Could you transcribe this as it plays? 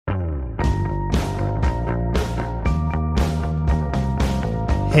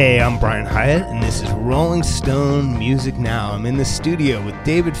Hey, I'm Brian Hyatt, and this is Rolling Stone Music Now. I'm in the studio with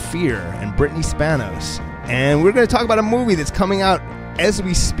David Fear and Brittany Spanos, and we're going to talk about a movie that's coming out as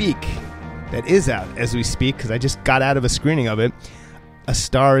we speak, that is out as we speak, because I just got out of a screening of it, A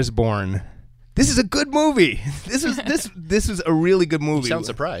Star is Born. This is a good movie. This was a really good movie. You sound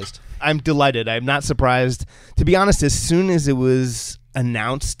surprised. I'm delighted. I'm not surprised. To be honest, as soon as it was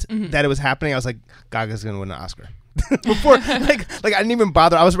announced that it was happening, I was like, Gaga's going to win an Oscar. Before, like I didn't even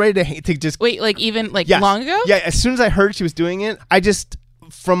bother. I was ready to just wait, yes. long ago. Yeah, as soon as I heard she was doing it, I just,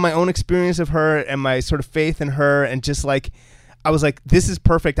 from my own experience of her and my sort of faith in her, and just like, I was like, this is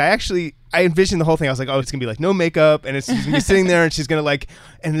perfect. I envisioned the whole thing. I was like, oh, it's gonna be like no makeup, and she's gonna be sitting there, and she's gonna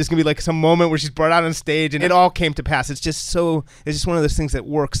and there's gonna be like some moment where she's brought out on stage, and it all came to pass. It's just one of those things that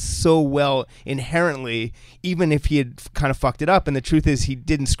works so well inherently, even if he had kind of fucked it up. And the truth is, he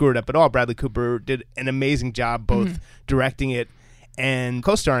didn't screw it up at all. Bradley Cooper did an amazing job both directing it and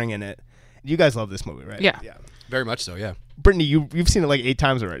co-starring in it. You guys love this movie, right? Yeah. Very much so, yeah. Brittany, you've seen it like 8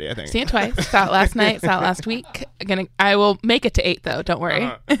 times already, I think. Seen it twice. Saw it last night. Saw it last week. I will make it to 8 though. Don't worry.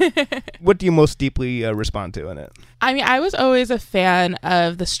 What do you most deeply respond to in it? I mean, I was always a fan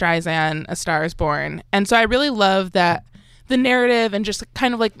of the Streisand A Star is Born, and so I really love that the narrative and just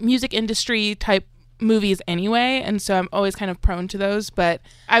kind of like music industry type movies anyway, and so I'm always kind of prone to those. But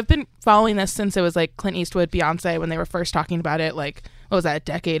I've been following this since it was like Clint Eastwood, Beyonce, when they were first talking about it. Like, what was that, a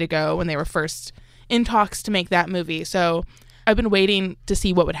decade ago, when they were first in talks to make that movie. So I've been waiting to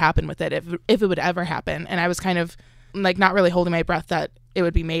see what would happen with it, if it would ever happen. And I was kind of like not really holding my breath that it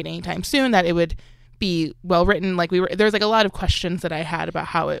would be made anytime soon, that it would be well written. Like there was like a lot of questions that I had about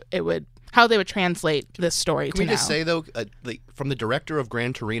how they would translate this story. Can we just say though, from the director of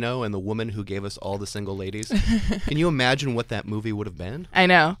Gran Torino and the woman who gave us all the single ladies, can you imagine what that movie would have been? I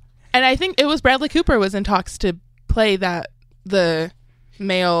know. And I think it was Bradley Cooper was in talks to play the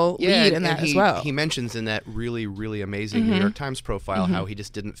male lead in that as well. He mentions in that really, really amazing New York Times profile how he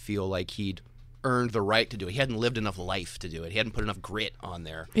just didn't feel like he'd earned the right to do it. He hadn't lived enough life to do it. He hadn't put enough grit on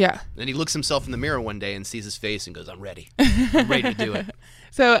there. Yeah. And then he looks himself in the mirror one day and sees his face and goes, I'm ready. I'm ready to do it.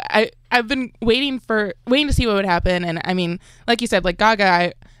 So I've been waiting to see what would happen. And I mean, like you said, like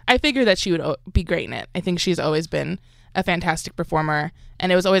Gaga, I figured that she would be great in it. I think she's always been a fantastic performer.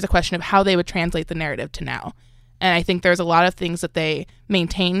 And it was always a question of how they would translate the narrative to now. And I think there's a lot of things that they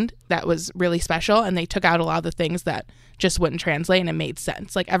maintained that was really special, and they took out a lot of the things that just wouldn't translate, and it made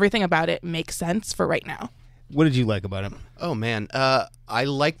sense. Like, everything about it makes sense for right now. What did you like about it? Oh, man. I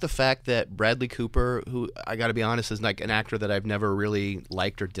like the fact that Bradley Cooper, who I got to be honest is like an actor that I've never really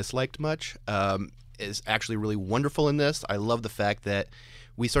liked or disliked much, is actually really wonderful in this. I love the fact that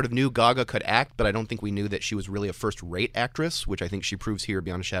we sort of knew Gaga could act, but I don't think we knew that she was really a first-rate actress, which I think she proves here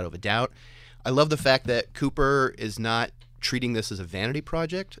beyond a shadow of a doubt. I love the fact that Cooper is not treating this as a vanity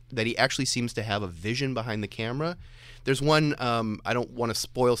project, that he actually seems to have a vision behind the camera. There's one, I don't want to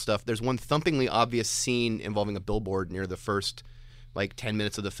spoil stuff, there's one thumpingly obvious scene involving a billboard near the first, 10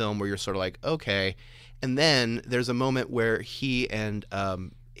 minutes of the film where you're sort of like, okay. And then there's a moment where he and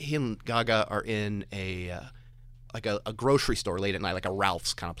Gaga are in a grocery store late at night, like a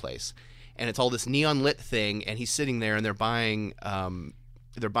Ralph's kind of place. And it's all this neon lit thing, and he's sitting there and they're buying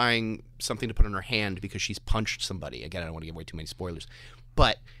something to put on her hand because she's punched somebody. Again, I don't want to give away too many spoilers.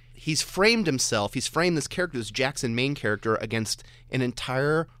 But he's framed this character, this Jackson main character, against an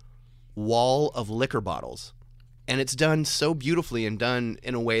entire wall of liquor bottles. And it's done so beautifully and done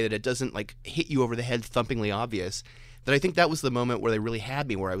in a way that it doesn't hit you over the head thumpingly obvious, that I think that was the moment where they really had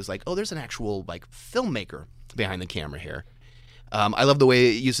me, where I was like, oh, there's an actual filmmaker behind the camera here. I love the way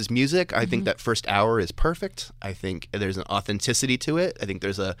it uses music. I think that first hour is perfect. I think there's an authenticity to it. I think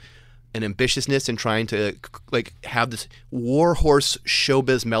there's an ambitiousness in trying to have this warhorse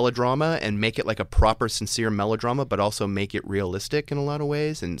showbiz melodrama and make it like a proper, sincere melodrama, but also make it realistic in a lot of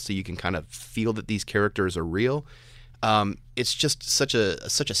ways, and so you can kind of feel that these characters are real. It's just such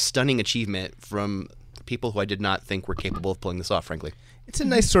a stunning achievement from people who I did not think were capable of pulling this off, frankly. It's a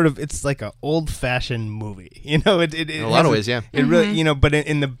nice it's like an old-fashioned movie, It in a lot of ways, yeah. It really, but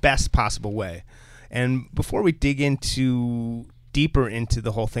in the best possible way. And before we dig deeper into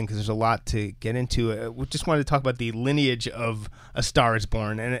the whole thing, because there's a lot to get into, we just wanted to talk about the lineage of A Star is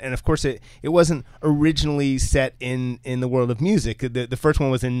Born. And of course, it wasn't originally set in the world of music. The first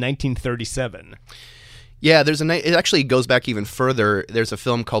one was in 1937. Yeah, it actually goes back even further. There's a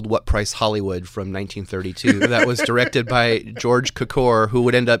film called What Price Hollywood from 1932 that was directed by George Cukor, who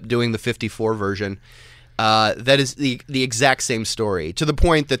would end up doing the 54 version. That is the exact same story, to the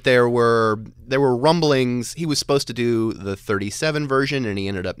point that there were rumblings. He was supposed to do the 37 version, and he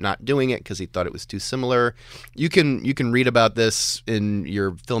ended up not doing it because he thought it was too similar. You can read about this in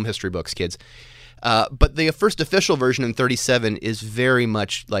your film history books, kids. But the first official version in 37 is very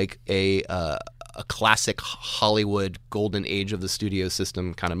much like a classic Hollywood golden age of the studio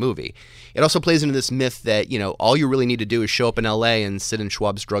system kind of movie. It also plays into this myth that, all you really need to do is show up in LA and sit in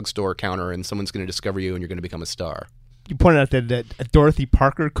Schwab's drugstore counter and someone's going to discover you and you're going to become a star. You pointed out that Dorothy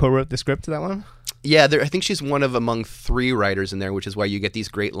Parker co-wrote the script to that one? Yeah, I think she's one of among 3 writers in there, which is why you get these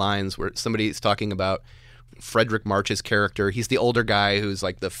great lines where somebody's talking about Frederick March's character. He's the older guy who's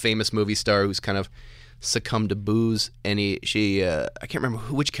like the famous movie star who's kind of succumbed to booze, and I can't remember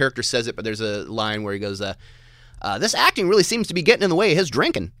which character says it, but there's a line where he goes, "This acting really seems to be getting in the way of his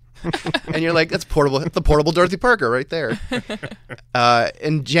drinking," and you're like, "That's the portable Dorothy Parker right there."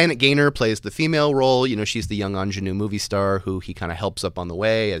 And Janet Gaynor plays the female role. She's the young ingenue movie star who he kind of helps up on the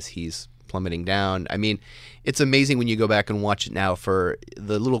way as he's plummeting down. I mean, it's amazing when you go back and watch it now for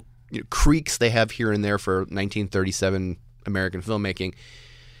the little creaks they have here and there for 1937 American filmmaking.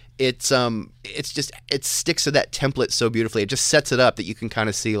 It sticks to that template so beautifully. It just sets it up that you can kind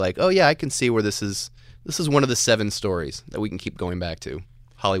of see like, oh yeah, I can see where this is one of the 7 stories that we can keep going back to,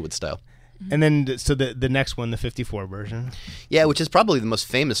 Hollywood style. And then, so the next one, the 54 version. Yeah, which is probably the most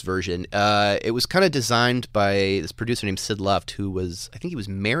famous version. It was kind of designed by this producer named Sid Luft, who I think he was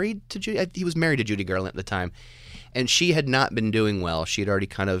married to Judy Garland at the time. And she had not been doing well. She had already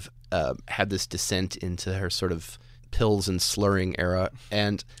kind of had this descent into her sort of pills and slurring era.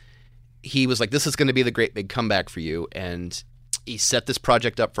 And he was like, this is going to be the great big comeback for you. And he set this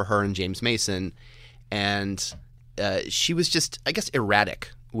project up for her and James Mason. And she was just, I guess,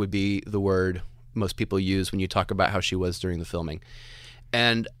 erratic would be the word most people use when you talk about how she was during the filming.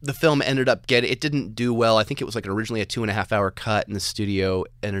 And the film ended up it didn't do well. I think it was like originally a 2.5-hour cut, and the studio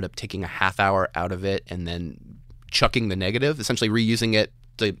ended up taking a half hour out of it and then chucking the negative, essentially reusing it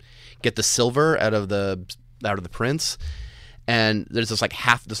to get the silver out of the prints. And there's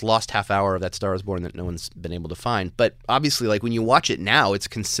this lost half hour of That Star Is Born that no one's been able to find. But obviously, like when you watch it now, it's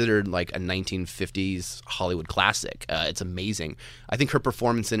considered like a 1950s Hollywood classic. It's amazing. I think her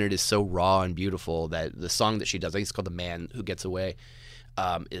performance in it is so raw and beautiful that the song that she does, I think it's called "The Man Who Gets Away,"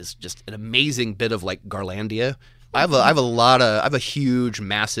 is just an amazing bit of like Garlandia. I have a huge,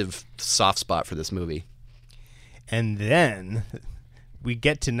 massive soft spot for this movie. And then we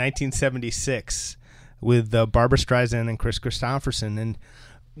get to 1976. With Barbra Streisand and Kris Kristofferson. And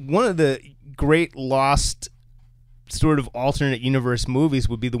one of the great lost sort of alternate universe movies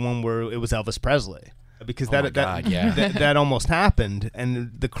would be the one where it was Elvis Presley. Because that almost happened.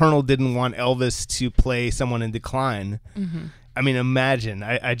 And the Colonel didn't want Elvis to play someone in decline. Mm-hmm. I mean, imagine.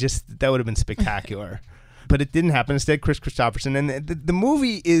 That would have been spectacular. But it didn't happen. Instead, Kris Kristofferson. And the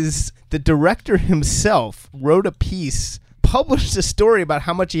movie is, the director himself wrote a piece, published a story about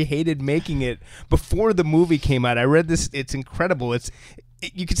how much he hated making it before the movie came out. I read this. It's incredible.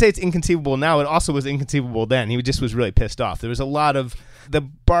 You could say it's inconceivable now. It also was inconceivable then. He just was really pissed off. There was a lot of the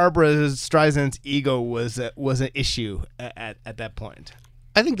Barbra Streisand's ego was an issue at that point.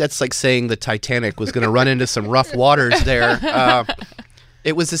 I think that's like saying the Titanic was going to run into some rough waters there.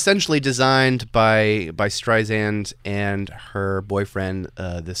 It was essentially designed by Streisand and her boyfriend,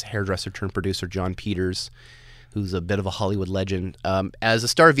 this hairdresser turned producer, John Peters, who's a bit of a Hollywood legend, as a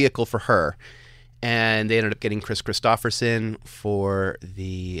star vehicle for her. And they ended up getting Kris Kristofferson for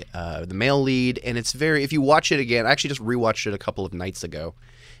the male lead. And it's if you watch it again, I actually just rewatched it a couple of nights ago.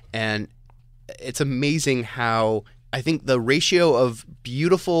 And it's amazing how I think the ratio of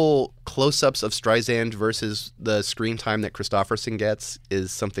beautiful close-ups of Streisand versus the screen time that Kristofferson gets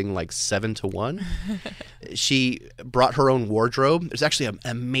is something like 7-1. She brought her own wardrobe. There's actually an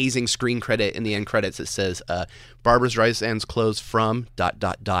amazing screen credit in the end credits that says, Barbra Streisand's clothes from ...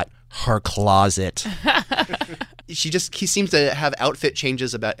 her closet. He seems to have outfit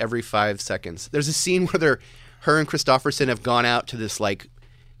changes about every 5 seconds. There's a scene where her and Kristofferson have gone out to this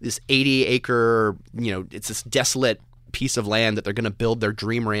 80-acre, it's this desolate piece of land that they're going to build their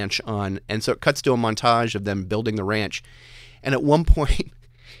dream ranch on. And so it cuts to a montage of them building the ranch. And at one point,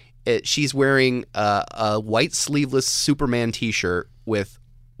 she's wearing a white sleeveless Superman t-shirt with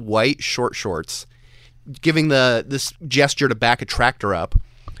white short shorts, giving this gesture to back a tractor up.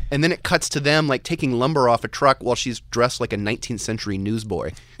 And then it cuts to them taking lumber off a truck while she's dressed like a 19th century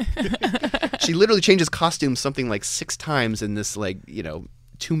newsboy. She literally changes costumes something like 6 times in this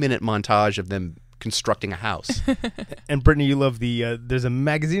 2-minute montage of them constructing a house. And Brittany, you love there's a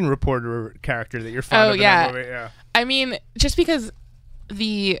magazine reporter character that you're fond of. Oh, yeah. I mean, just because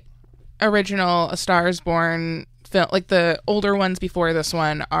the original A Star is Born film, like the older ones before this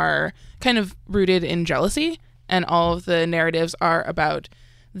one, are kind of rooted in jealousy, and all of the narratives are about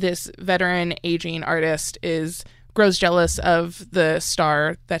this veteran aging artist grows jealous of the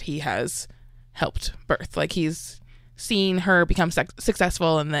star that he has helped birth. Like, he's seeing her become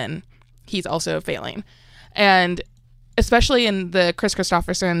successful, and then he's also failing. And especially in the Chris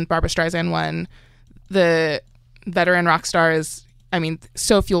Christopherson, Barbra Streisand one, the veteran rock star is, I mean,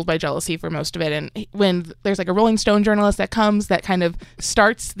 so fueled by jealousy for most of it. And when there's like a Rolling Stone journalist that comes, that kind of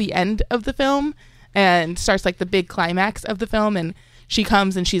starts the end of the film and starts like the big climax of the film, and she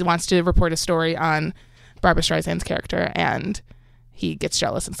comes and she wants to report a story on Barbra Streisand's character, and he gets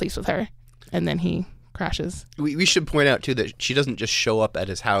jealous and sleeps with her, and then he crashes. We should point out too that she doesn't just show up at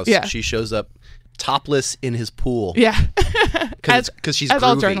his house. Yeah. She shows up topless in his pool. Yeah. Because she's as groovy.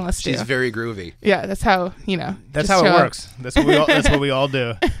 all journalists She's do. very groovy. Yeah, that's how, That's just how it show up. works. That's what we all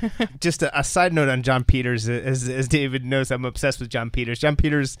do. Just a side note on John Peters. As David knows, I'm obsessed with John Peters. John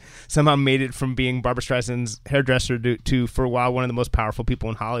Peters somehow made it from being Barbra Streisand's hairdresser to for a while, one of the most powerful people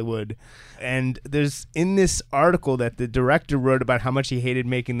in Hollywood. And there's, in this article that the director wrote about how much he hated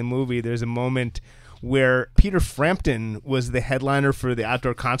making the movie, there's a moment where Peter Frampton was the headliner for the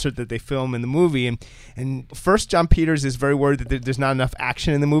outdoor concert that they film in the movie. And first, John Peters is very worried that there's not enough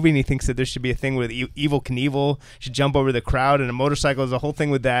action in the movie, and he thinks that there should be a thing where Evel Knievel should jump over the crowd, and a motorcycle is a whole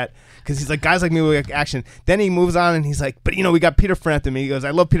thing with that, because he's like, guys like me, we like action. Then he moves on, and he's like, but we got Peter Frampton. And he goes, I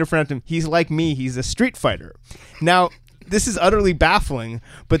love Peter Frampton. He's like me. He's a street fighter. Now, this is utterly baffling,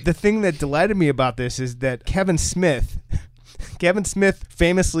 but the thing that delighted me about this is that Kevin Smith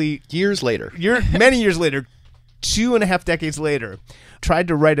famously, Many years later, 2.5 decades later, tried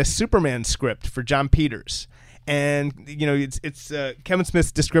to write a Superman script for John Peters. And, it's Kevin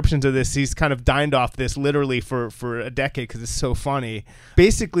Smith's descriptions of this, he's kind of dined off this literally for a decade because it's so funny.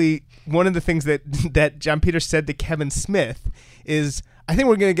 Basically, one of the things that John Peters said to Kevin Smith is, I think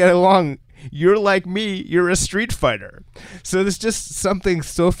we're going to get along. You're like me. You're a street fighter. So there's just something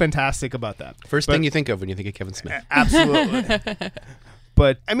so fantastic about that. First thing you think of when you think of Kevin Smith. Absolutely.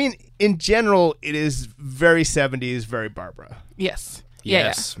 But, I mean, in general, it is very 70s, very Barbra. Yes.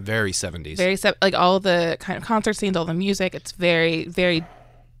 Yes, Yeah. very 70s. Very, like all the kind of concert scenes, all the music, it's very, very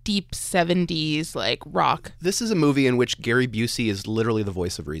deep 70s, like rock. This is a movie in which Gary Busey is literally the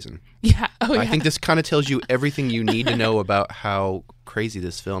voice of reason. Yeah. Oh, yeah. I think this kind of tells you everything you need to know about how crazy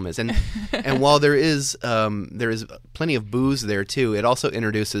this film is. And while there is plenty of booze there too, it also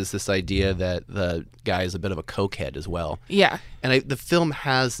introduces this idea that the guy is a bit of a cokehead as well. Yeah. And the film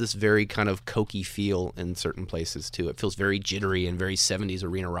has this very kind of cokey feel in certain places too. It feels very jittery and very 70s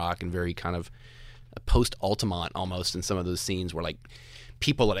arena rock and very kind of post-Altamont almost in some of those scenes where like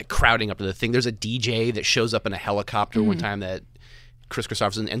people are like crowding up to the thing. There's a DJ that shows up in a helicopter one time that Chris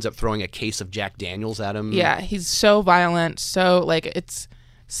Christopherson ends up throwing a case of Jack Daniels at him. Yeah, he's so violent, so like it's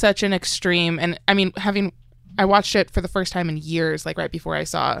such an extreme. And I mean, I watched it for the first time in years, like right before I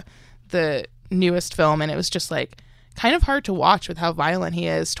saw the newest film, and it was just like kind of hard to watch with how violent he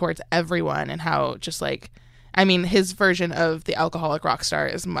is towards everyone, and how just like, I mean, his version of the alcoholic rock star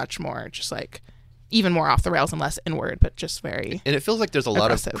is much more just like even more off the rails and less inward, but just very. And it feels like there's a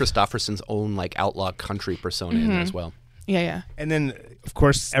aggressive. lot of Christopherson's own like outlaw country persona in there as well. Yeah. And then, of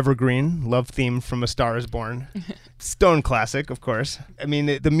course, Evergreen, love theme from A Star is Born. Stone classic, of course. I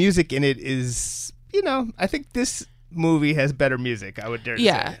mean, the music in it is, I think this movie has better music, I would dare to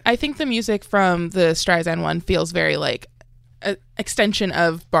say. I think the music from the Streisand one feels very like an extension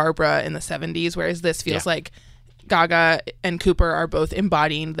of Barbra in the 70s, whereas this feels like Gaga and Cooper are both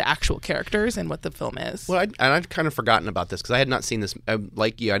embodying the actual characters and what the film is. Well, I'd kind of forgotten about this because I had not seen this.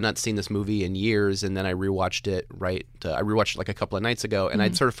 Like you, I'd not seen this movie in years, and then I rewatched it. I rewatched it like a couple of nights ago, and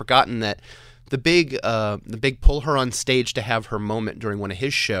I'd sort of forgotten that the big pull her on stage to have her moment during one of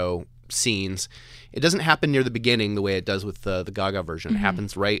his show scenes. It doesn't happen near the beginning the way it does with the Gaga version. It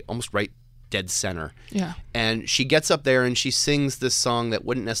happens almost right dead center. Yeah. And she gets up there and she sings this song that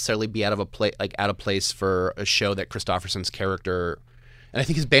wouldn't necessarily be out of place for a show that Christopherson's character, and I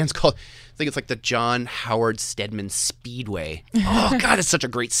think his band's called, I think it's like the John Howard Stedman Speedway. Oh God, it's such a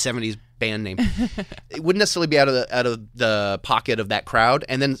great 70s band name. It wouldn't necessarily be out of the pocket of that crowd.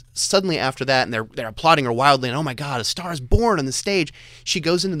 And then suddenly after that, and they're applauding her wildly, and oh my God, A Star is Born on the stage. She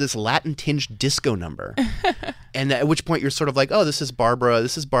goes into this Latin tinged disco number. And at which point you're sort of like, oh, this is Barbra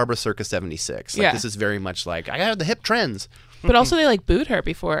circa 76. Like this is very much like, I got the hip trends. But also they like booed her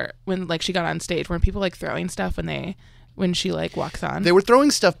before when like she got on stage. Weren't people like throwing stuff when she like walks on? They were throwing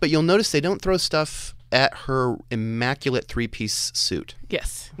stuff, but you'll notice they don't throw stuff at her immaculate three-piece suit.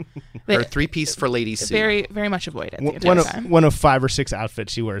 Yes. Her three-piece for ladies suit. Very, very much avoid it the entire time. One of 5 or 6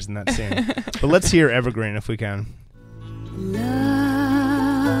 outfits she wears in that scene. But let's hear Evergreen if we can. Love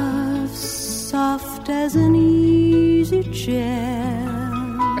soft as an easy chair.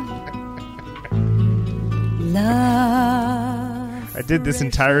 Love. I did this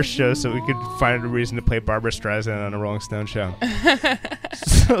entire show so we could find a reason to play Barbra Streisand on a Rolling Stone show.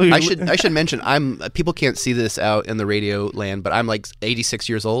 I should mention people can't see this out in the radio land, but I'm like 86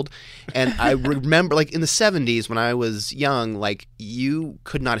 years old, and I remember like in the 70s when I was young, like you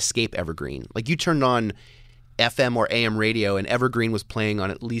could not escape Evergreen. Like you turned on FM or AM radio, and Evergreen was playing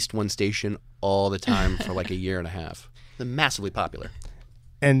on at least one station all the time for like a year and a half. They're massively popular.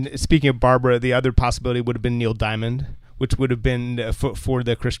 And speaking of Barbara, the other possibility would have been Neil Diamond, which would have been for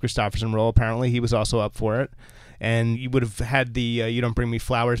the Chris Christopherson role. Apparently, he was also up for it. And you would have had the "You Don't Bring Me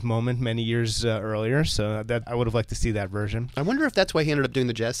Flowers" moment many years earlier. So that I would have liked to see that version. I wonder if that's why he ended up doing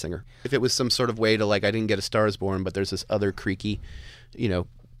The Jazz Singer. If it was some sort of way to like, I didn't get A Star Is Born, but there's this other creaky,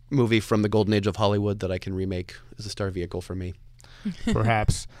 movie from the golden age of Hollywood that I can remake as a star vehicle for me.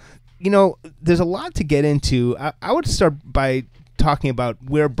 Perhaps. There's a lot to get into. I would start by talking about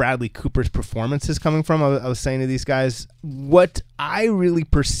where Bradley Cooper's performance is coming from. I was saying to these guys, what I really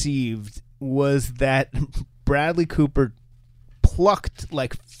perceived was that Bradley Cooper plucked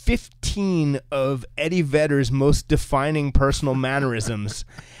like 15 of Eddie Vedder's most defining personal mannerisms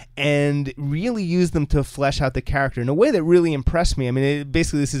and really used them to flesh out the character in a way that really impressed me. I mean,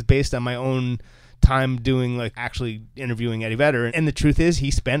 basically this is based on my own time doing like actually interviewing Eddie Vedder, and the truth is he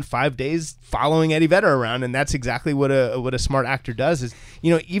spent 5 days following Eddie Vedder around, and that's exactly what a smart actor does. Is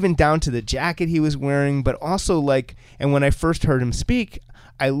even down to the jacket he was wearing, but also like, and when I first heard him speak,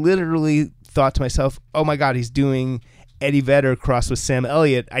 I literally thought to myself, oh my God, he's doing Eddie Vedder crossed with Sam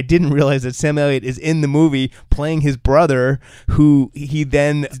Elliott. I didn't realize that Sam Elliott is in the movie playing his brother, who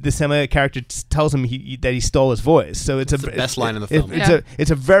the Sam Elliott character tells him that he stole his voice. So it's the best line in the film.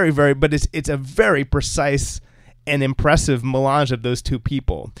 It's a very, very, but it's a very precise and impressive melange of those two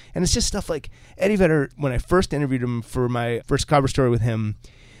people. And it's just stuff like Eddie Vedder, when I first interviewed him for my first cover story with him,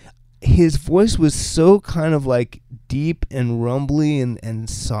 his voice was so kind of like deep and rumbly and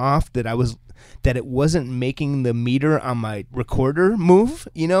soft that it wasn't making the meter on my recorder move,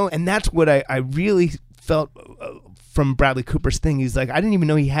 and that's what I really felt from Bradley Cooper's thing. He's like, I didn't even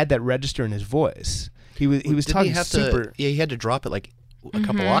know he had that register in his voice. He was talking super. He had to drop it like a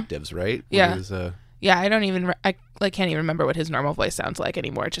couple octaves, right? Yeah. Yeah, I can't even remember what his normal voice sounds like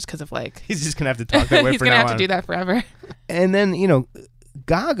anymore, just because of like. He's just gonna have to talk that way. He's gonna have to do that forever. And then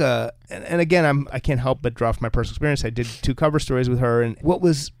Gaga, and again, I can't help but draw from my personal experience. I did 2 cover stories with her, and what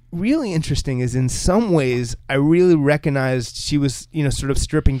was really interesting is in some ways I really recognized she was, sort of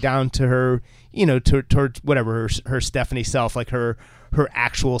stripping down to her, towards whatever her Stephanie self, like her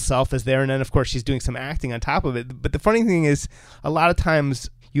actual self is there, and then of course she's doing some acting on top of it. But the funny thing is, a lot of times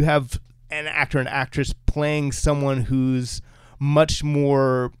you have an actor and actress playing someone who's much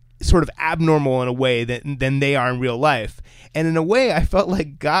more sort of abnormal in a way than they are in real life. And in a way, I felt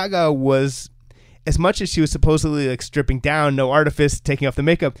like Gaga was, as much as she was supposedly like stripping down, no artifice, taking off the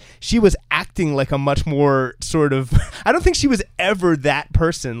makeup, she was acting like a much more sort of, I don't think she was ever that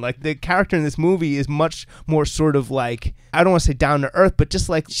person. Like the character in this movie is much more sort of like, I don't want to say down to earth, but just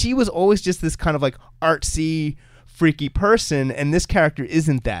like she was always just this kind of like artsy, freaky person, and this character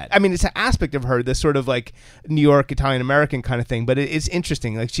isn't that. I mean, it's an aspect of her, this sort of like New York Italian American kind of thing, but it's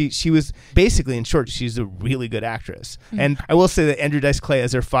interesting. Like she was basically, in short, she's a really good actress. And I will say that Andrew Dice Clay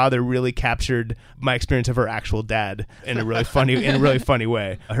as her father really captured my experience of her actual dad in a really funny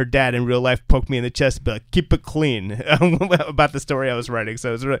way. Her dad in real life poked me in the chest, but like, keep it clean about the story I was writing.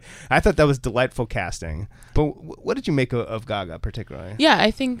 So I thought that was delightful casting. But what did you make of Gaga particularly? Yeah, I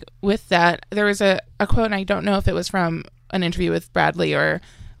think with that there was a quote, and I don't know if it was from an interview with Bradley or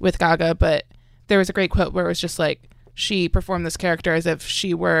with Gaga, but there was a great quote where it was just like, she performed this character as if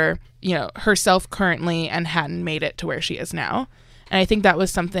she were, herself currently and hadn't made it to where she is now. And I think that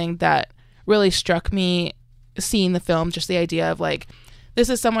was something that really struck me seeing the film, just the idea of like, this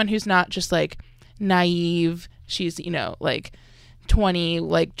is someone who's not just like naive. She's, like 20,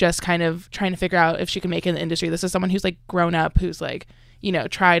 like just kind of trying to figure out if she can make it in the industry. This is someone who's like grown up, who's like,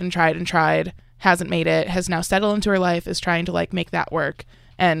 tried and tried and tried, hasn't made it, has now settled into her life, is trying to like make that work,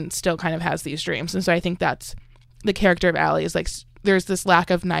 and still kind of has these dreams. And so I think that's the character of Allie, is like, there's this lack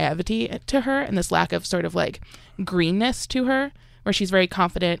of naivety to her and this lack of sort of like greenness to her, where she's very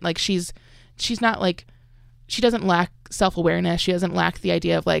confident. Like she's not like, she doesn't lack self-awareness. She doesn't lack the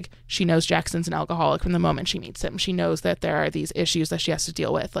idea of like, she knows Jackson's an alcoholic from the moment she meets him. She knows that there are these issues that she has to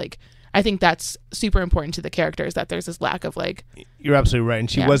deal with. Like, I think that's super important to the characters, that there's this lack of like. You're absolutely right. And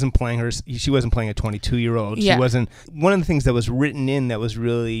she Yeah. wasn't playing her. She wasn't playing a 22-year-old. Yeah. She wasn't. One of the things that was written in that was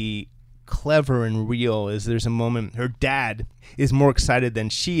really clever and real is there's a moment her dad is more excited than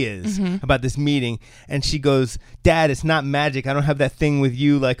she is about this meeting, and she goes, "Dad, it's not magic. I don't have that thing with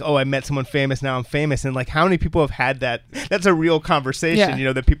you like, oh, I met someone famous, now I'm famous." And like, how many people have had that? That's a real conversation,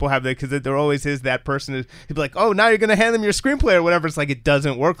 Yeah. that people have, that because there always is that person who'd be like, oh, now you're gonna hand them your screenplay or whatever. It's like, it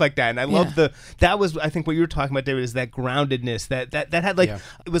doesn't work like that. And I love that was, I think, what you were talking about, David, is that groundedness that had like,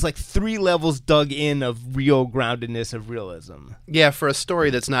 it was like 3 levels dug in of real groundedness, of realism. Yeah, for a story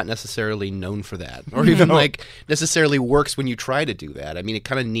that's not necessarily known for that, or even like necessarily works when you try to do that. I mean, it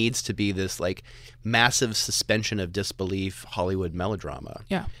kind of needs to be this like massive suspension of disbelief Hollywood melodrama.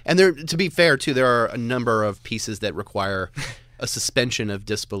 Yeah. And there, to be fair too, there are a number of pieces that require a suspension of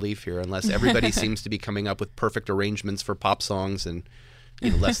disbelief here, unless everybody seems to be coming up with perfect arrangements for pop songs in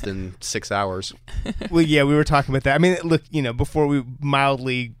less than 6 hours. Well, yeah, we were talking about that. I mean, look, before we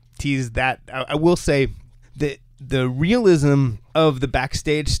mildly tease that, I will say that the realism of the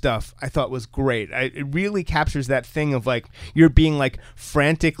backstage stuff I thought was great. It really captures that thing of like, you're being like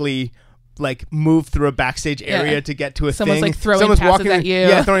frantically like move through a backstage area to get to a Someone's thing. like throwing passes at you.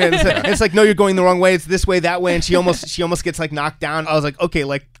 Yeah, throwing it. It's like, no, you're going the wrong way. It's this way, that way, and she almost gets like knocked down. I was like, okay,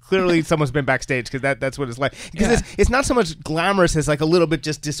 like clearly someone's been backstage, because that's what it's like. Because it's not so much glamorous as like a little bit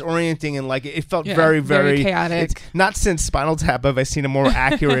just disorienting, and like it felt very chaotic. Not since Spinal Tap have I seen a more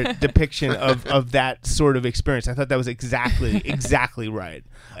accurate depiction of that sort of experience. I thought that was exactly right.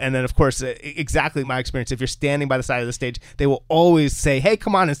 And then, of course, exactly my experience. If you're standing by the side of the stage, they will always say, "Hey,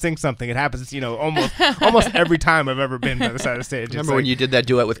 come on and sing something." It happens, almost every time I've ever been by the side of the stage. Remember when you did that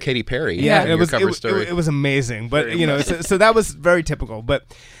duet with Katy Perry? Yeah, in it your was cover story. it was amazing. But so that was very typical. But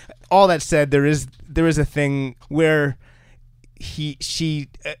all that said, there is a thing where she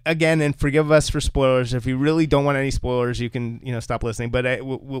again, and forgive us for spoilers. If you really don't want any spoilers, you can stop listening. But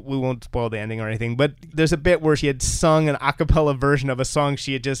we won't spoil the ending or anything. But there's a bit where she had sung an a cappella version of a song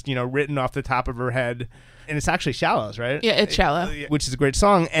she had just written off the top of her head, and it's actually Shallows, right? Yeah, it's Shallow, which is a great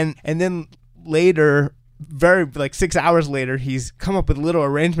song. And then later, very like 6 hours later, he's come up with a little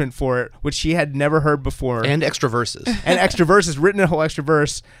arrangement for it, which she had never heard before, and extra verses, written a whole extra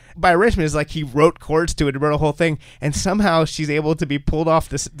verse. By arrangement is like he wrote chords to it, wrote a whole thing, and somehow she's able to be pulled off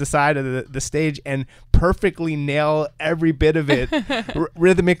the side of the stage and perfectly nail every bit of it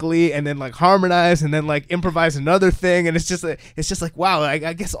rhythmically, and then like harmonize, and then like improvise another thing, and it's just like, wow,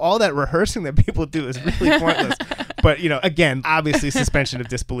 I guess all that rehearsing that people do is really pointless. But again, obviously suspension of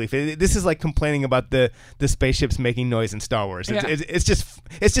disbelief. This is like complaining about the spaceships making noise in Star Wars. It's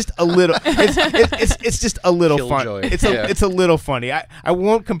just a little it's just a little fun. Killjoy. It's a little funny. I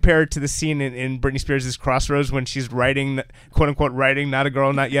won't compare it to the scene in Britney Spears' Crossroads when she's writing, quote unquote, writing "Not a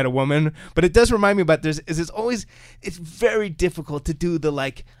Girl, Not Yet a Woman." But it does remind me about it's very difficult to do the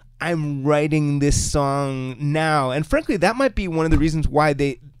like, I'm writing this song now, and frankly that might be one of the reasons why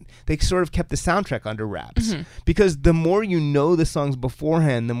they sort of kept the soundtrack under wraps, because the more you know the songs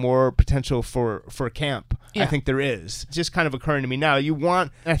beforehand, the more potential for camp I think there is. It's just kind of occurring to me now.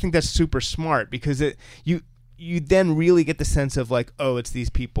 I think that's super smart, because you then really get the sense of like, oh, it's these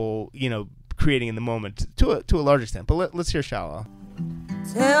people creating in the moment to a large extent. But let's hear Shallow.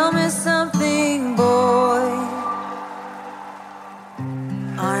 Tell me something, boy.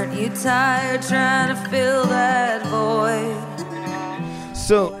 Aren't you tired trying to fill that void?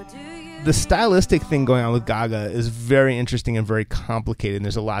 So the stylistic thing going on with Gaga is very interesting and very complicated, and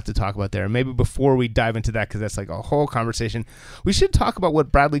there's a lot to talk about there. And maybe before we dive into that, because that's like a whole conversation, we should talk about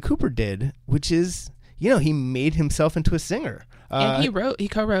what Bradley Cooper did, which is, he made himself into a singer. And he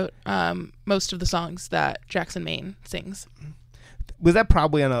co-wrote most of the songs that Jackson Maine sings. Was that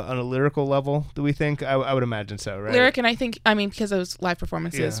probably on a lyrical level, do we think? I would imagine so, right? Lyric, and I think, because those live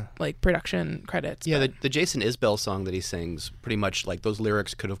performances, like production credits. Yeah, the Jason Isbell song that he sings, pretty much like those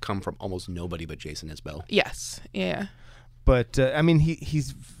lyrics could have come from almost nobody but Jason Isbell. Yes, yeah. But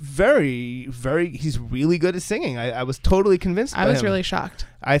he's very, very, he's really good at singing. I was totally convinced by him. I was really shocked.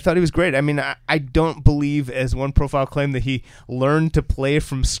 I thought he was great. I mean, I don't believe, as one profile claimed, that he learned to play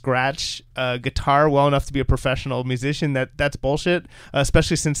from scratch guitar well enough to be a professional musician. That's bullshit,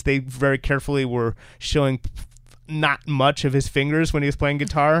 especially since they very carefully were showing not much of his fingers when he was playing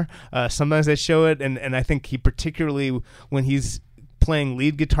guitar. Sometimes they show it, and I think he particularly, when he's playing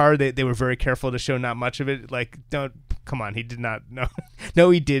lead guitar. They were very careful to show not much of it. Like, come on, he did not. No,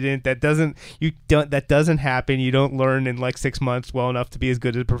 he didn't. That doesn't happen. You don't learn in like 6 months well enough to be as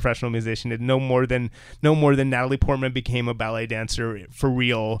good as a professional musician. And no more than Natalie Portman became a ballet dancer for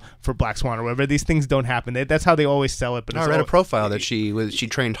real for Black Swan or whatever. These things don't happen. That's how they always sell it. But I read a profile that she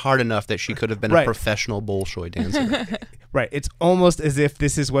trained hard enough that she could have been a professional Bolshoi dancer. Right. It's almost as if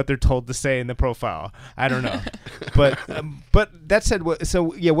this is what they're told to say in the profile. I don't know. But that said,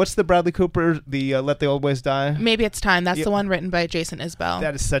 what's the Bradley Cooper, the Let the Old Ways Die? Maybe It's Time. That's the one written by Jason Isbell.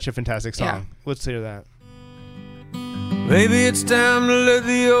 That is such a fantastic song. Yeah. Let's hear that. Maybe it's time to let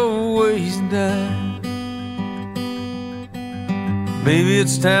the old ways die. Maybe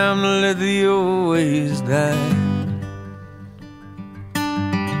it's time to let the old ways die.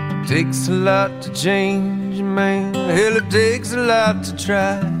 Takes a lot to change a man. Hell, it takes a lot to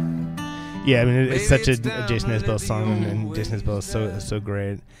try. Yeah, I mean, it's such a Jason Isbell song, and Jason Isbell is so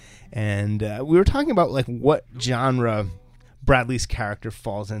great. And we were talking about like what genre Bradley's character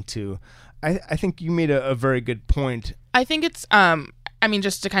falls into. I think you made a very good point. I think it's I mean,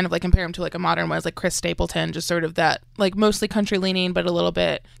 just to kind of like compare him to like a modern one, like Chris Stapleton, just sort of that like mostly country leaning, but a little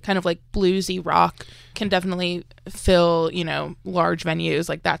bit kind of like bluesy rock, can definitely fill, large venues.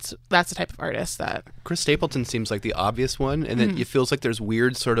 Like that's the type of artist that Chris Stapleton seems like the obvious one, and then it feels like there's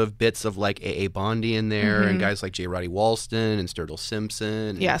weird sort of bits of like A.A. Bondy in there, and guys like J. Roddy Walston and Sturgill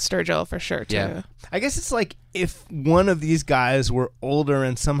Simpson. Yeah, Sturgill for sure too. Yeah. I guess it's like if one of these guys were older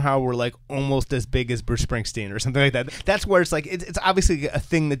and somehow were like almost as big as Bruce Springsteen or something like that. That's where it's like it's obviously a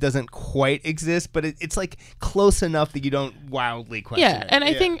thing that doesn't quite exist, but it's like close enough that you don't wildly question it. And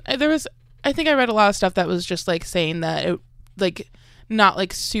I think I read a lot of stuff that was just like saying that it like not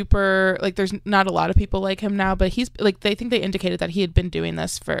like super like there's not a lot of people like him now, but he's like they think they indicated that he had been doing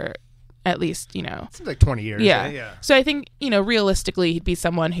this for at least seems like 20 years. Yeah. So I think realistically he'd be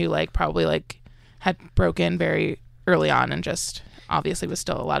someone who like probably like had broken very early on and just obviously was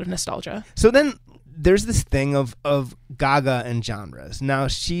still a lot of nostalgia. So then there's this thing of Gaga and genres. Now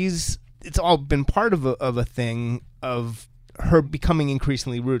it's all been part of a thing of her becoming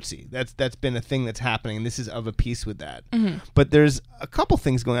increasingly rootsy. That's been a thing that's happening. This is of a piece with that. But there's a couple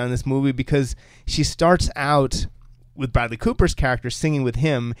things going on in this movie because she starts out with Bradley Cooper's character singing with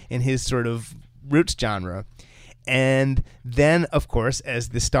him in his sort of roots genre. And then, of course, as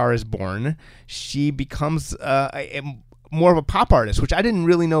The Star is Born, she becomes more of a pop artist, which I didn't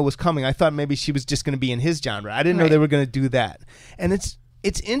really know was coming. I thought maybe she was just going to be in his genre. I didn't know they were going to do that. And it's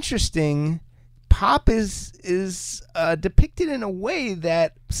interesting. Pop is depicted in a way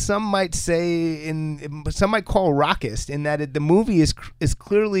that some might call rockist, in that the movie is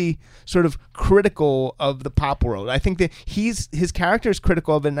clearly sort of critical of the pop world. I think that his character is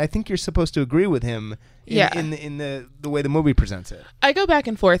critical of it, and I think you're supposed to agree with him in the way the movie presents it. I go back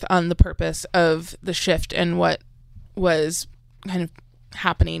and forth on the purpose of the shift and what was kind of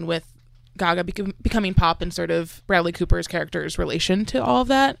happening with Gaga becoming pop and sort of Bradley Cooper's character's relation to all of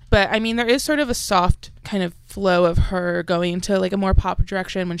that. But I mean, there is sort of a soft kind of flow of her going to like a more pop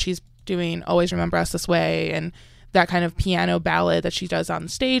direction when she's doing Always Remember Us This Way, and that kind of piano ballad that she does on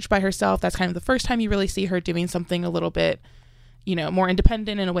stage by herself. That's kind of the first time you really see her doing something a little bit, more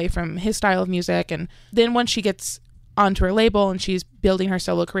independent and away from his style of music. And then once she gets onto her label and she's building her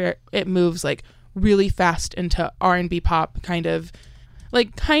solo career, it moves like really fast into R&B pop, kind of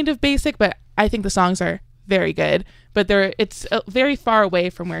basic, but I think the songs are very good. But it's very far away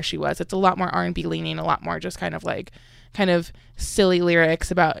from where she was. It's a lot more R&B leaning, a lot more just kind of silly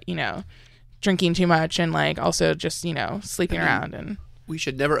lyrics about drinking too much and like also just sleeping around. And we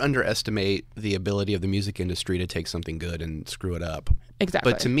should never underestimate the ability of the music industry to take something good and screw it up.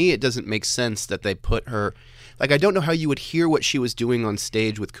 Exactly. But to me, it doesn't make sense that they put her. Like, I don't know how you would hear what she was doing on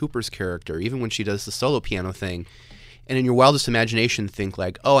stage with Cooper's character, even when she does the solo piano thing. And in your wildest imagination, think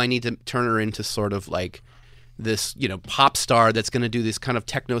like, oh, I need to turn her into sort of like this, pop star that's going to do this kind of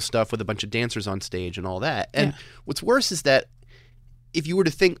techno stuff with a bunch of dancers on stage and all that. And what's worse is that if you were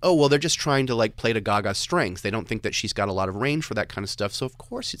to think, oh, well, they're just trying to like play to Gaga's strengths. They don't think that she's got a lot of range for that kind of stuff. So of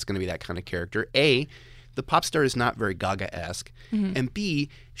course it's going to be that kind of character. A, the pop star is not very Gaga-esque. And B,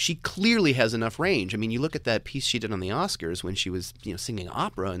 she clearly has enough range. I mean, you look at that piece she did on the Oscars when she was, singing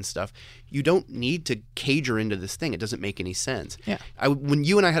opera and stuff. You don't need to cage her into this thing. It doesn't make any sense. Yeah. When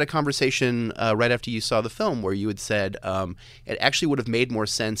you and I had a conversation right after you saw the film where you had said it actually would have made more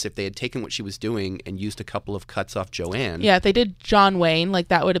sense if they had taken what she was doing and used a couple of cuts off Joanne. Yeah, if they did John Wayne, like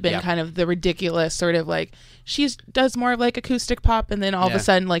that would have been kind of the ridiculous sort of like she does more of like acoustic pop, and then all of a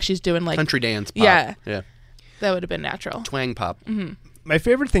sudden like she's doing like country dance pop. Yeah. That would have been natural. Twang pop. My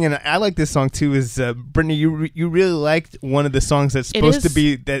favorite thing, and I like this song too, is Brittany. You really liked one of the songs that's supposed to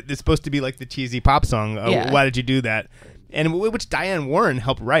be like the cheesy pop song. Why did you do that? And which Diane Warren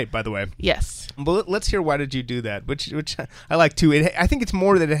helped write, by the way. Yes. But let's hear "Why Did You Do That," which I like too. I think it's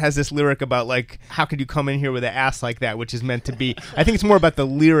more that it has this lyric about like, how could you come in here with an ass like that, which is meant to be. I think it's more about the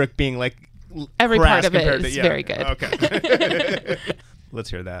lyric being like every part of it is very good. Okay. Let's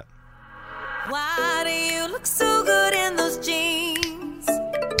hear that. Why do you look so good in those jeans?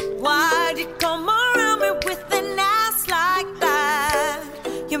 Why'd you come around me with an ass like that?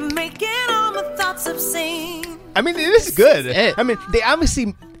 You're making all my thoughts obscene. I mean, it is good. I mean, they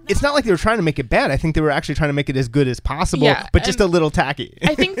obviously... It's not like they were trying to make it bad. I think they were actually trying to make it as good as possible, but just a little tacky.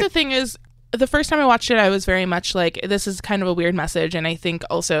 I think the thing is, the first time I watched it, I was very much like, this is kind of a weird message, and I think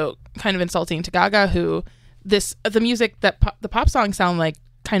also kind of insulting to Gaga, who the music that the pop songs sound like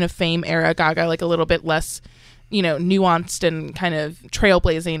kind of Fame era Gaga, like a little bit less, nuanced and kind of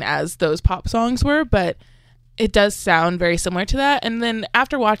trailblazing as those pop songs were, but it does sound very similar to that. And then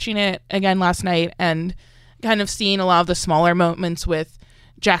after watching it again last night and kind of seeing a lot of the smaller moments with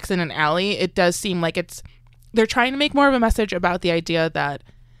Jackson and Allie, it does seem like they're trying to make more of a message about the idea that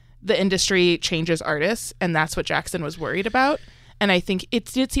the industry changes artists, and that's what Jackson was worried about. And I think it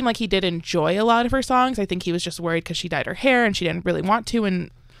did seem like he did enjoy a lot of her songs. I think he was just worried because she dyed her hair and she didn't really want to, and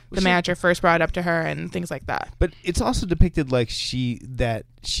the manager first brought it up to her and things like that. But it's also depicted like she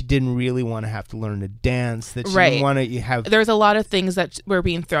didn't really want to have to learn to dance, that she didn't want to have... There's a lot of things that were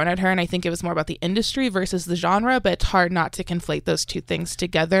being thrown at her, and I think it was more about the industry versus the genre, but it's hard not to conflate those two things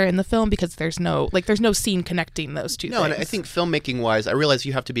together in the film because there's no scene connecting those two things. No, and I think filmmaking-wise, I realize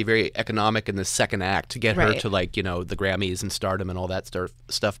you have to be very economic in the second act to get her to, like, the Grammys and stardom and all that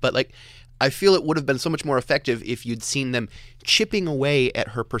stuff, but, like, I feel it would have been so much more effective if you'd seen them chipping away at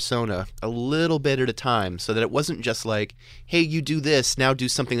her persona a little bit at a time, so that it wasn't just like, hey, you do this, now do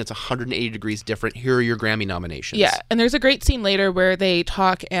something that's 180 degrees different, here are your Grammy nominations. Yeah, and there's a great scene later where they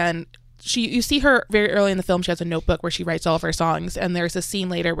talk, and you see her very early in the film, she has a notebook where she writes all of her songs, and there's a scene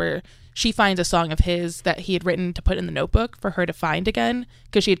later where she finds a song of his that he had written to put in the notebook for her to find again,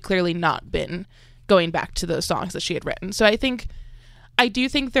 because she had clearly not been going back to those songs that she had written. So I do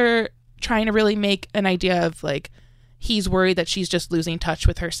think they're trying to really make an idea of like, he's worried that she's just losing touch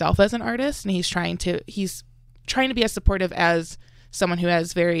with herself as an artist, and he's trying to be as supportive as someone who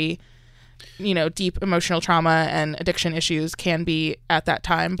has very deep emotional trauma and addiction issues can be at that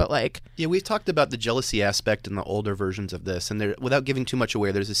time. But like, yeah, we've talked about the jealousy aspect in the older versions of this, and without giving too much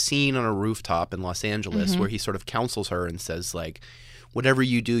away, there's a scene on a rooftop in Los Angeles where he sort of counsels her and says like, whatever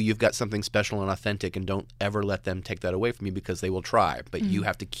you do, you've got something special and authentic, and don't ever let them take that away from you, because they will try. But you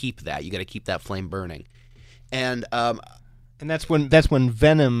have to keep that. You got to keep that flame burning. And that's when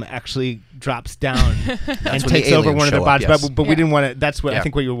Venom actually drops down and takes over one of the bodies. Yes. But we didn't want to. That's what I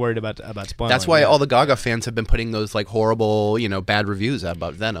think what you were worried about spoiling. That's why all the Gaga fans have been putting those like horrible, bad reviews out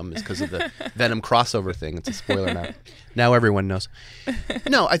about Venom, is because of the Venom crossover thing. It's a spoiler now. Now everyone knows.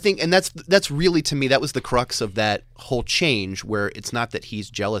 No, I think, and that's really, to me, that was the crux of that whole change, where it's not that he's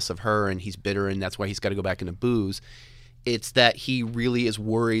jealous of her and he's bitter and that's why he's got to go back into booze. It's that he really is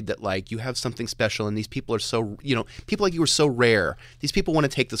worried that, like, you have something special and these people are so, people like you are so rare. These people want to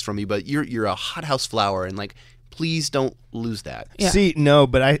take this from you, but you're a hothouse flower, and, like, please don't lose that. Yeah. See, no,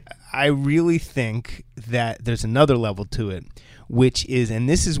 but I really think that there's another level to it, which is, and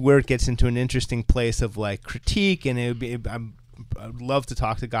this is where it gets into an interesting place of, like, critique, and I'd love to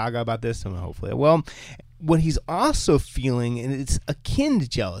talk to Gaga about this, and hopefully I will. What he's also feeling, and it's akin to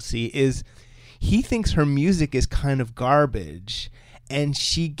jealousy, is he thinks her music is kind of garbage, and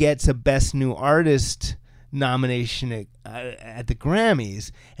she gets a Best New Artist nomination at the Grammys,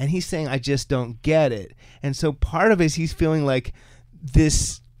 and he's saying, I just don't get it. And so part of it is he's feeling like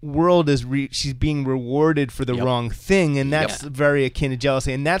this world is she's being rewarded for the wrong thing, and that's very akin to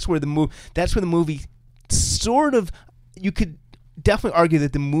jealousy. And that's where the movie sort of, you could definitely argue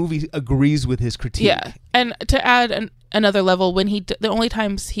that the movie agrees with his critique. Yeah, and to add another level, when the only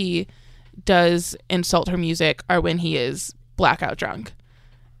times he does insult her music are when he is blackout drunk.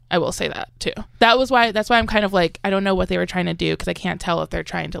 I will say that too. That's why I'm kind of like, I don't know what they were trying to do, because I can't tell if they're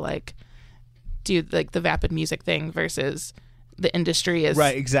trying to like do like the vapid music thing versus the industry is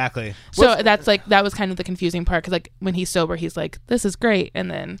right. Exactly. So that's like, that was kind of the confusing part, because like when he's sober he's like, this is great,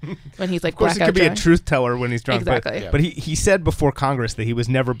 and then when he's like, of course, blackout it could drunk, be a truth teller when he's drunk. Exactly. But he said before Congress that he was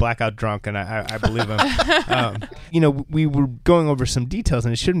never blackout drunk, and I believe him. We were going over some details,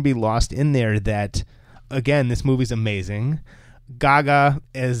 and it shouldn't be lost in there that, again, this movie's amazing. Gaga,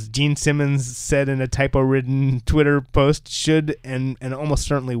 as Gene Simmons said in a typo-ridden Twitter post, should and almost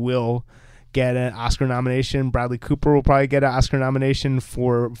certainly will get an Oscar nomination. Bradley Cooper will probably get an Oscar nomination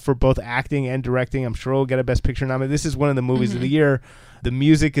for both acting and directing. I'm sure he'll get a Best Picture nomination. This is one of the movies of the year. The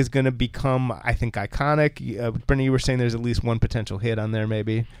music is going to become, I think, iconic. Brittany, you were saying there's at least one potential hit on there,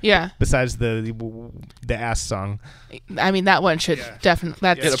 maybe. Yeah. Besides the ass song. I mean, that one should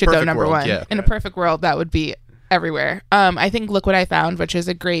definitely should go number one. Yeah. In a perfect world, that would be everywhere. I think Look What I Found, which is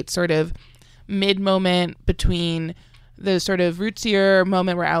a great sort of mid moment between the sort of rootsier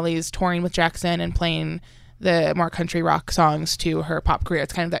moment where Ali's touring with Jackson and playing the more country rock songs to her pop career.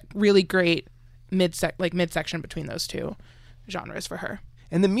 It's kind of that really great midsection between those two genres for her.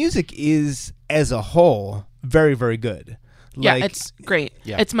 And the music is, as a whole, very, very good. Yeah, it's great.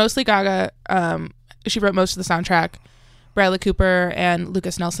 Yeah. It's mostly Gaga. She wrote most of the soundtrack. Bradley Cooper and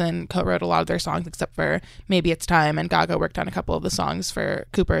Lucas Nelson co-wrote a lot of their songs except for Maybe It's Time, and Gaga worked on a couple of the songs for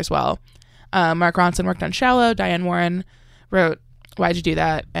Cooper as well. Mark Ronson worked on Shallow. Diane Warren wrote Why'd You Do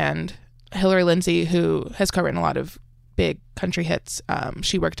That? And Hillary Lindsey, who has co-written a lot of big country hits,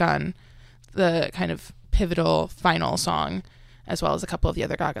 she worked on the kind of pivotal final song as well as a couple of the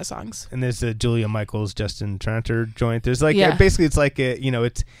other Gaga songs. And there's a Julia Michaels, Justin Tranter joint. There's like basically it's like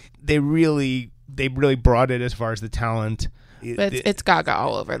they really brought it as far as the talent. But it's Gaga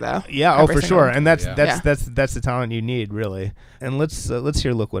all over though. Yeah, Every for single sure. one. And that's the talent you need, really. And let's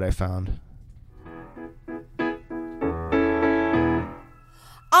hear Look What I Found.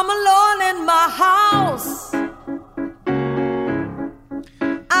 I'm alone in my house.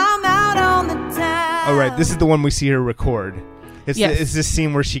 I'm out on the town. All right, this is the one we see her record. It's Yes. it's this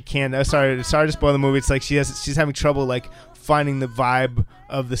scene where she can't. Sorry to spoil the movie. It's like she's having trouble like finding the vibe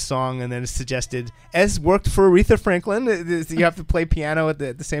of the song, and then it's suggested, as worked for Aretha Franklin. You have to play piano at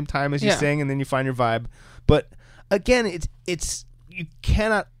the same time as you sing, and then you find your vibe. But again, it's you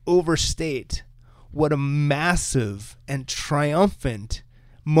cannot overstate what a massive and triumphant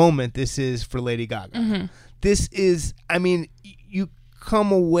moment this is for Lady Gaga. Mm-hmm. This is, I mean, you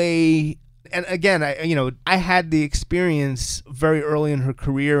come away, and again, I had the experience very early in her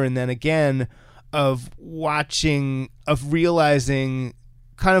career, and then again of realizing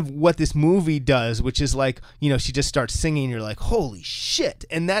kind of what this movie does, which is like, she just starts singing, and you're like, holy shit.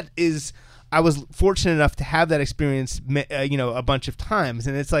 And that is, I was fortunate enough to have that experience, a bunch of times,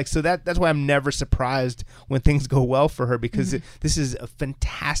 and it's like, so that's why I'm never surprised when things go well for her, because this is a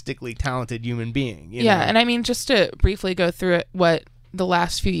fantastically talented human being. You know? And I mean, just to briefly go through it, what the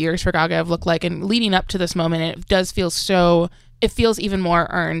last few years for Gaga have looked like, and leading up to this moment, it does feel it feels even more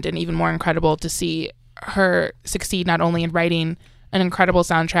earned and even more incredible to see her succeed not only in writing an incredible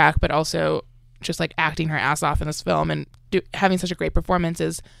soundtrack, but also just like acting her ass off in this film and having such a great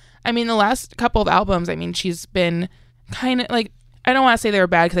performances. I mean, the last couple of albums, I mean, she's been kind of like, I don't want to say they were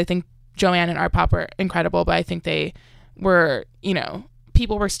bad because I think Joanne and Art Pop were incredible, but I think they were,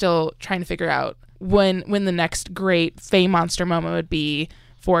 people were still trying to figure out when the next great Faye Monster moment would be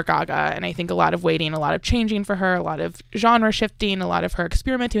for Gaga. And I think a lot of waiting, a lot of changing for her, a lot of genre shifting, a lot of her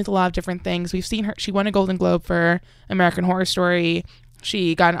experimenting with a lot of different things. We've seen her, she won a Golden Globe for American Horror Story.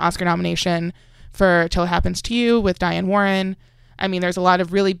 She got an Oscar nomination for Till It Happens to You with Diane Warren. I mean, there's a lot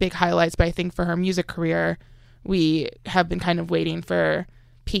of really big highlights, but I think for her music career, we have been kind of waiting for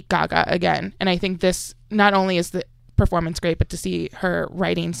peak Gaga again. And I think this, not only is the performance great, but to see her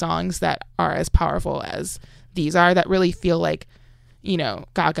writing songs that are as powerful as these are, that really feel like,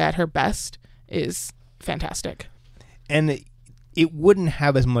 Gaga at her best, is fantastic. And it wouldn't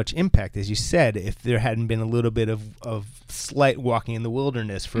have as much impact, as you said, if there hadn't been a little bit of slight walking in the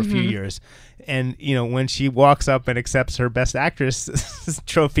wilderness for a few years. And, when she walks up and accepts her Best Actress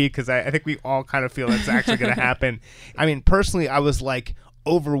trophy, because I think we all kind of feel that's actually going to happen. I mean, personally, I was like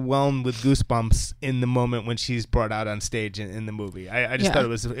overwhelmed with goosebumps in the moment when she's brought out on stage in the movie. I just thought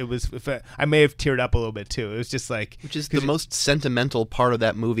it was I may have teared up a little bit too. It was just like, which is the most sentimental part of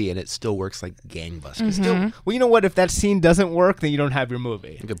that movie, and it still works like gangbusters. Well, you know what? If that scene doesn't work, then you don't have your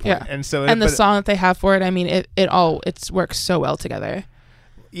movie. Good point. Yeah. And so, the song that they have for it, I mean, it works so well together.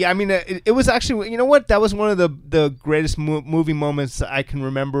 Yeah, I mean, it was actually, you know what? That was one of the greatest movie moments I can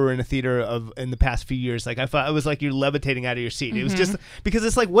remember in a theater in the past few years. Like, I thought it was like you're levitating out of your seat. It was just because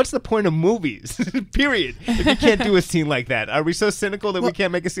it's like, what's the point of movies? Period. If you can't do a scene like that, are we so cynical that we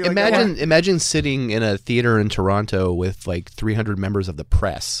can't make a scene like that? Imagine sitting in a theater in Toronto with like 300 members of the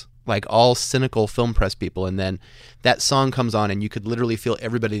press, like all cynical film press people, and then that song comes on, and you could literally feel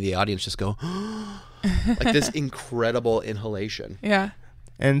everybody in the audience just go, like this incredible inhalation. Yeah.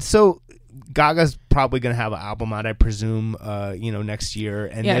 And so Gaga's probably going to have an album out, I presume, next year.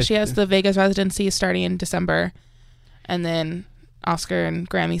 And she has the Vegas residency starting in December, and then Oscar and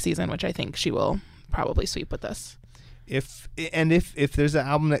Grammy season, which I think she will probably sweep with this. if there's an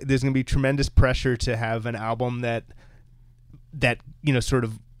album that there's going to be tremendous pressure to have an album that sort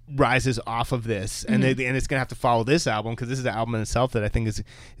of rises off of this, and it's going to have to follow this album, because this is an album in itself that I think is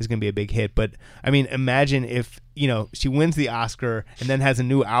going to be a big hit. But I mean, imagine if she wins the Oscar and then has a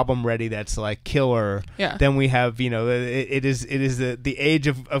new album ready that's like killer. Yeah. Then we have it is the age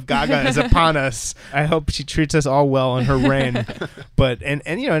of Gaga is upon us. I hope she treats us all well in her reign. But and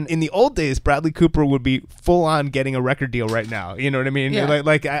in the old days, Bradley Cooper would be full on getting a record deal right now. You know what I mean? Yeah.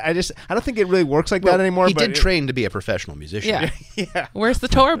 I don't think it really works like that anymore. He but did train to be a professional musician. Yeah. Yeah. Where's the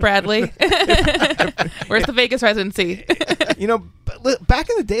tour, Bradley? Where's the Vegas residency? But back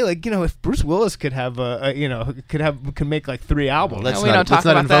in the day, if Bruce Willis could have could make like 3 albums. Let's we don't talk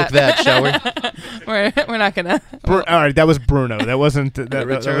not about invoke that, shall we? We're not gonna. All right, that was Bruno. That wasn't the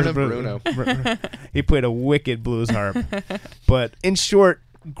return of Bruno. He played a wicked blues harp. But in short,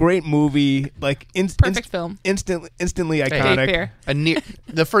 great movie, like Perfect film. instantly Dave iconic. Fear.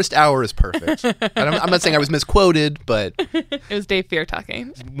 The first hour is perfect. And I'm not saying I was misquoted, but It was Dave Fear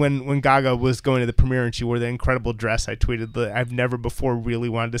talking. When Gaga was going to the premiere and she wore the incredible dress, I tweeted that I've never before really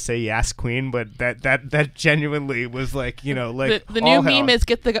wanted to say yes, Queen, but that genuinely was like The all new hell. meme is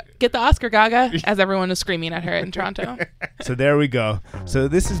get the Oscar, Gaga, as everyone was screaming at her in Toronto. So there we go. So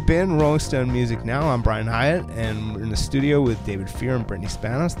this has been Rolling Stone Music Now. I'm Brian Hyatt, and we're in the studio with David Fear and Brittany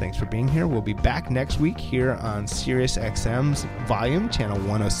Spanos. Thanks for being here. We'll be back next week here on Sirius XM's Volume, Channel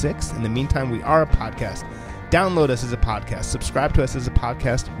 106. In the meantime, we are a podcast. Download us as a podcast. Subscribe to us as a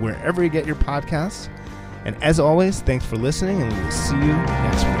podcast wherever you get your podcasts. And as always, thanks for listening, and we will see you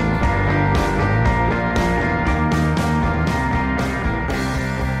next week.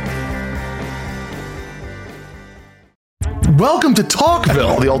 Welcome to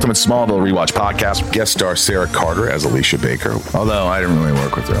Talkville, the ultimate Smallville rewatch podcast. Guest star Sarah Carter as Alicia Baker, although I didn't really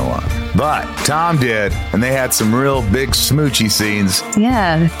work with her a lot. But Tom did, and they had some real big smoochy scenes.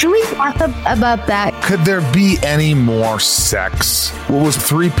 Yeah. Can we talk about that? Could there be any more sex? What was a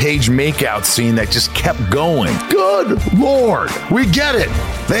 3-page makeout scene that just kept going? Good Lord, we get it.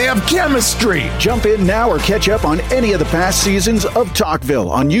 They have chemistry. Jump in now or catch up on any of the past seasons of Talkville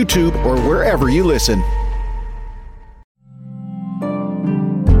on YouTube or wherever you listen.